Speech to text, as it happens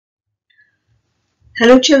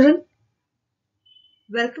Hello children,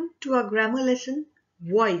 welcome to our grammar lesson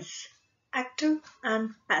voice, active and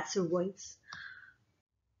passive voice.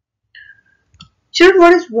 Children,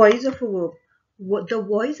 what is voice of a verb? The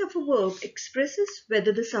voice of a verb expresses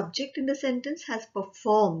whether the subject in the sentence has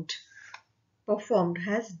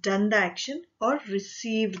has done the action or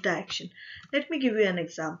received the action. Let me give you an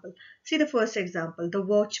example. See the first example. The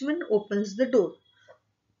watchman opens the door.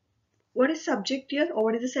 What is subject here, or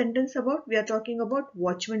what is the sentence about? We are talking about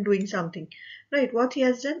watchman doing something, right? What he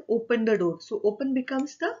has done, open the door. So open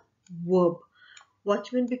becomes the verb,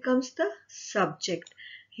 watchman becomes the subject.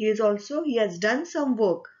 He has done some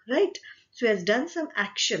work, right? So he has done some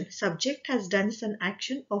action. Subject has done some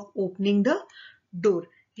action of opening the door.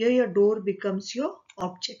 Here your door becomes your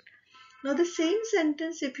object. Now the same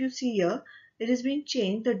sentence, if you see here, it has been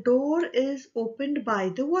changed. The door is opened by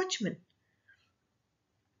the watchman.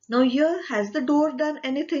 Now here, has the door done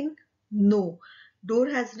anything? No, door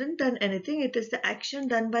hasn't done anything. It is the action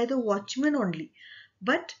done by the watchman only.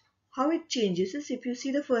 But how it changes is, if you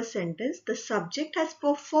see the first sentence, the subject has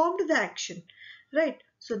performed the action, right?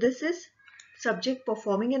 So this is subject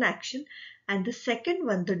performing an action, and the second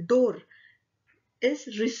one, the door,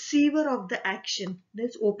 is receiver of the action.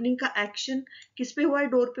 This opening का action किस पे हुआ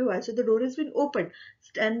है? Door पे हुआ है. So the door has been opened,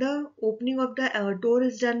 and the opening of the door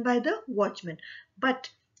is done by the watchman. But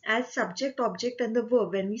as subject, object, and the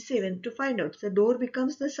verb, when to find out, the door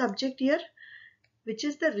becomes the subject here, which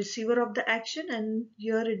is the receiver of the action, and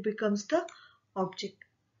here it becomes the object.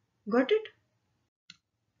 Got it?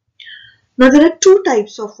 Now there are two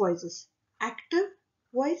types of voices: active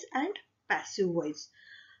voice and passive voice.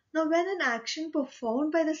 Now, when an action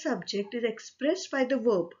performed by the subject is expressed by the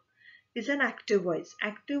verb, is an active voice.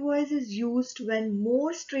 Active voice is used when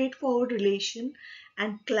more straightforward relation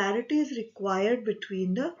and clarity is required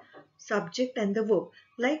between the subject and the verb.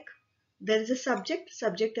 Like there is a subject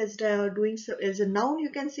is doing is a noun, you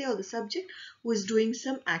can say, or the subject who is doing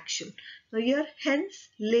some action. Now here, hens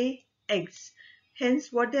lay eggs.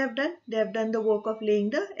 Hence what they have done? They have done the work of laying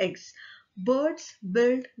the eggs. Birds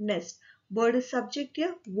build nest. Bird is subject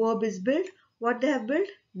here, verb is build. What they have built?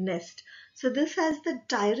 Nest. So this has the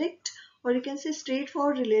direct, or you can say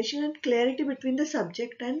straightforward relation and clarity between the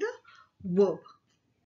subject and the verb.